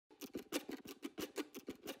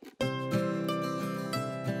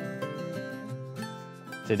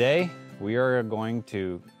Today, we are going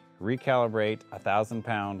to recalibrate a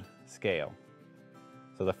 1,000-pound scale.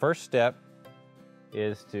 So the first step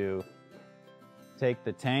is to take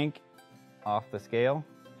the tank off the scale.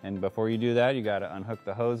 And before you do that, you got to unhook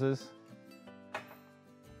the hoses.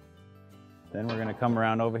 Then we're going to come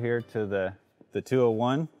around over here to the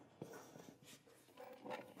 201.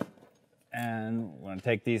 And we're going to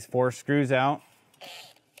take these 4 screws out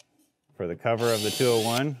for the cover of the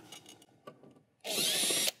 201.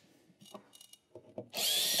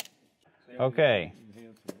 Okay,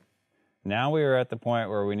 now we are at the point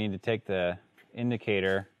where we need to take the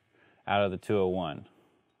indicator out of the 201.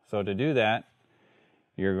 So to do that,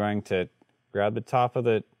 you're going to grab the top of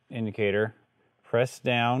the indicator, press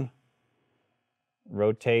down,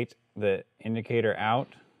 rotate the indicator out,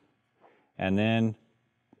 and then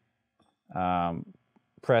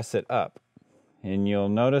press it up. And you'll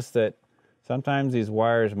notice that sometimes these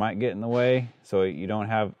wires might get in the way, so you don't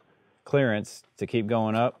have clearance to keep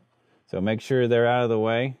going up. So make sure they're out of the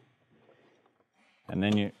way, and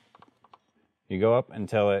then you go up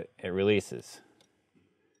until it releases.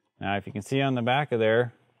 Now if you can see on the back of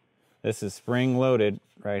there, this is spring loaded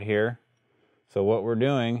right here. So what we're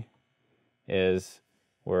doing is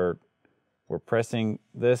we're pressing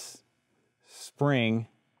this spring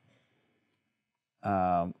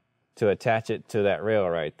to attach it to that rail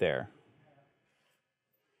right there.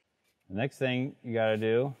 The next thing you got to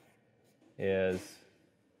do is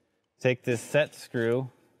take this set screw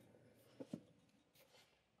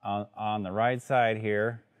on the right side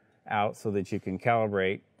here out so that you can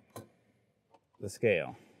calibrate the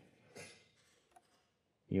scale.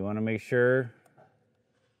 You want to make sure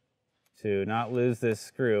to not lose this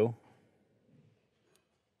screw.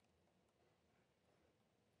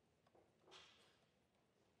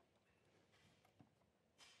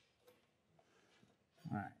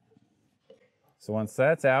 All right. So once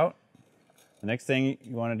that's out, the next thing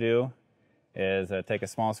you want to do is take a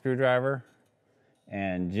small screwdriver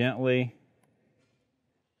and gently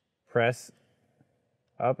press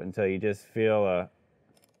up until you just feel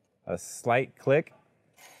a slight click,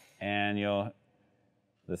 and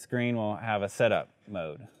the screen will have a setup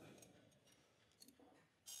mode.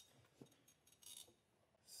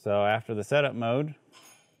 So after the setup mode,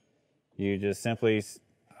 you just simply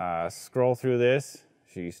scroll through this.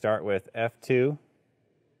 So you start with F2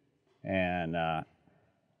 and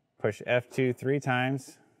push F2 3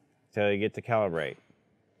 times until you get to calibrate.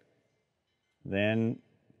 Then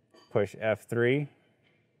push F3.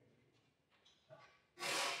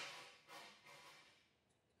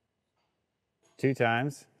 Two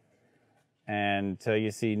times until you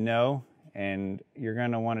see no, and you're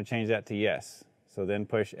going to want to change that to yes. So then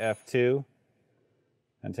push F2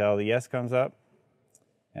 until the yes comes up,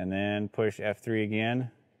 and then push F3 again,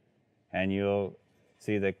 and you'll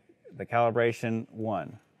see the calibration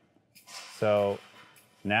 1. So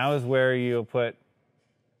now is where you'll put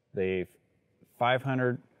the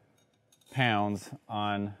 500 pounds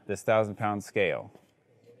on this 1,000-pound scale.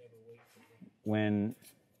 When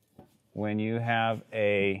you have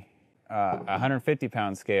a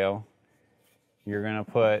 150-pound scale, you're going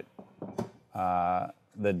to put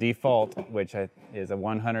the default, which is a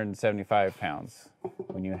 175 pounds.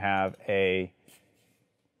 When you have a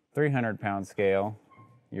 300-pound scale,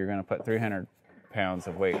 you're going to put 300 pounds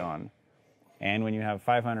of weight on. And when you have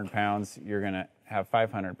 500 pounds, you're going to have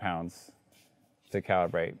 500 pounds to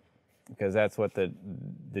calibrate, because that's what the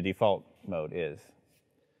default mode is.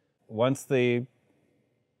 Once the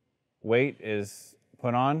weight is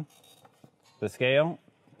put on the scale,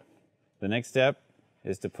 the next step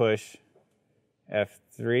is to push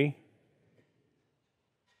F3,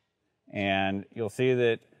 and you'll see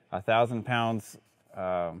that 1,000 pounds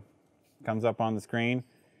comes up on the screen,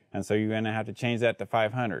 and so you're going to have to change that to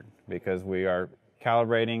 500, because we are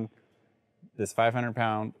calibrating this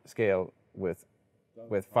 500-pound scale with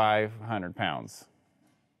 500 pounds.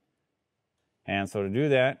 And so to do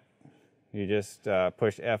that, you just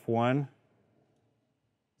push F1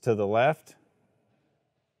 to the left,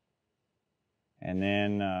 and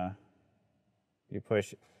then you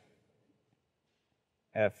push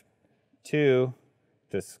F2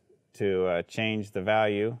 to change the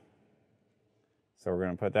value. So we're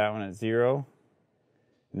going to put that one at 0,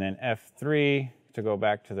 and then F3 to go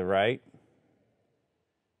back to the right,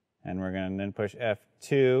 and we're going to then push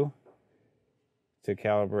F2 to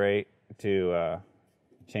calibrate, to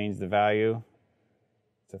change the value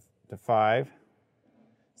to 5.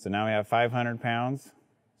 So now we have 500 pounds. So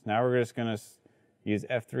now we're just going to use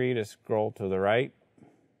F3 to scroll to the right,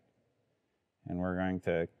 and we're going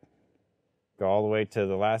to go all the way to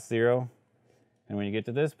the last 0, And when you get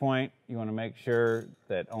to this point, you want to make sure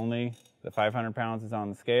that only the 500 pounds is on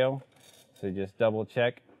the scale. So you just double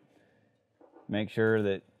check, make sure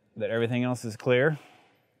that everything else is clear.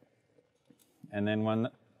 And then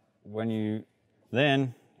when you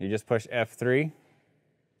just push F3.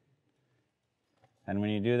 And when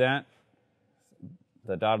you do that,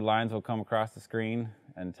 the dotted lines will come across the screen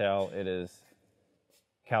until it is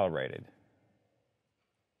calibrated.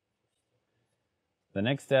 The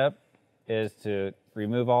next step is to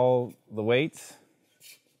remove all the weights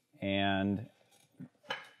and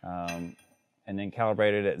then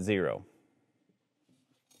calibrate it at 0.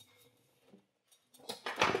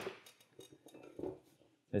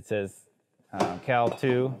 It says Cal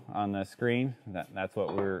 2 on the screen. That's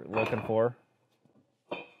what we're looking for.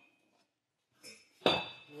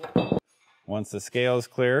 Once the scale is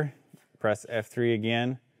clear, press F3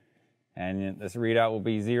 again, and this readout will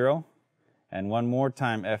be 0. And one more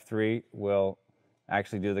time F3 will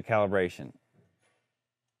actually do the calibration.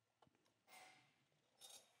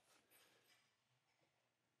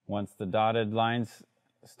 Once the dotted lines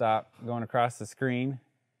stop going across the screen,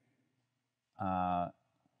 SPA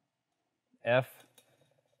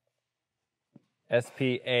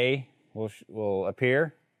will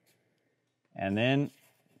appear, and then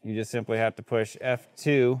you just simply have to push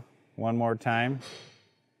F2 one more time,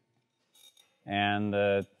 and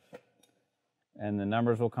the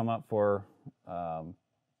numbers will come up for the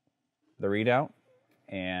readout,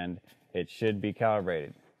 and it should be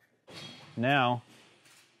calibrated. Now,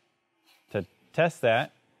 to test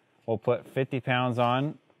that, we'll put 50 pounds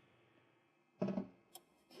on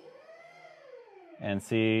and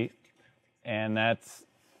see, and that's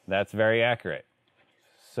very accurate.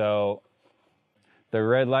 So the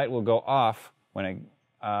red light will go off when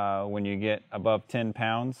you get above 10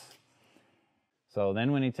 pounds. So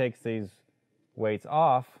then when he takes these weights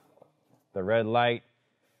off, the red light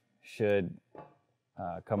should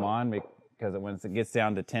come on, because once it gets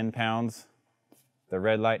down to 10 pounds, the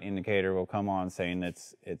red light indicator will come on saying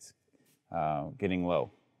it's getting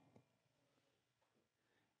low.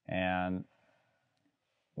 And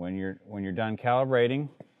when you're done calibrating,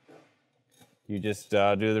 you just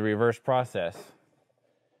do the reverse process.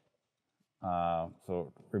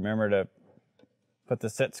 So remember to put the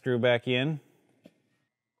set screw back in.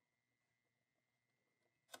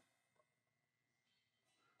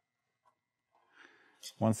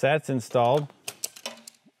 Once that's installed,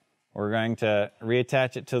 we're going to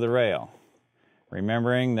reattach it to the rail,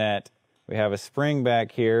 remembering that we have a spring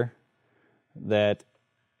back here that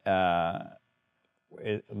we're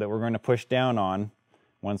going to push down on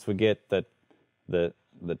once we get the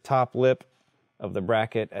top lip of the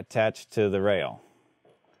bracket attached to the rail.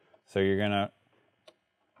 So you're going to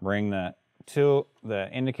bring the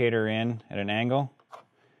indicator in at an angle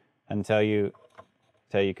until you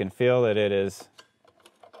can feel that it is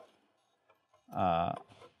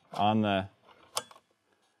on the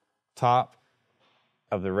top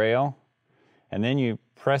of the rail, and then you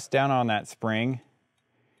press down on that spring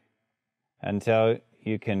until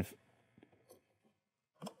you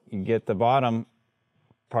get the bottom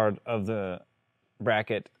part of the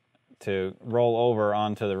bracket to roll over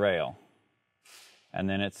onto the rail, and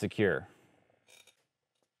then it's secure.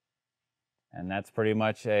 And that's pretty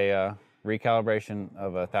much a recalibration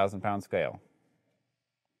of a 1,000-pound scale.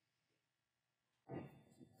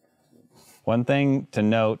 One thing to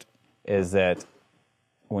note is that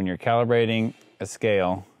when you're calibrating a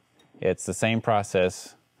scale, it's the same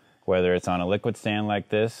process whether it's on a liquid stand like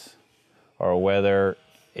this or whether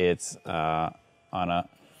it's in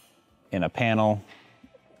a panel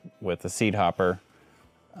with a seed hopper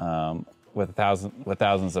with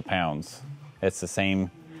thousands of pounds. It's the same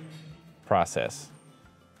process.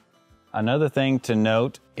 Another thing to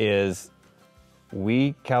note is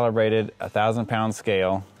we calibrated a 1,000-pound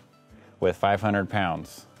scale with 500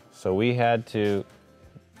 pounds. So we had to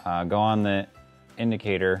go on the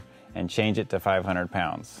indicator and change it to 500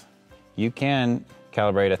 pounds. You can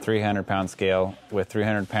calibrate a 300-pound scale with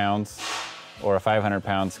 300 pounds or a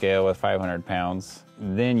 500-pound scale with 500 pounds.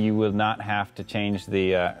 Then you will not have to change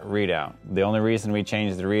the readout. The only reason we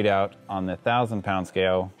changed the readout on the 1,000-pound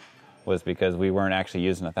scale was because we weren't actually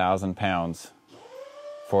using 1,000 pounds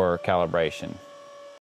for calibration.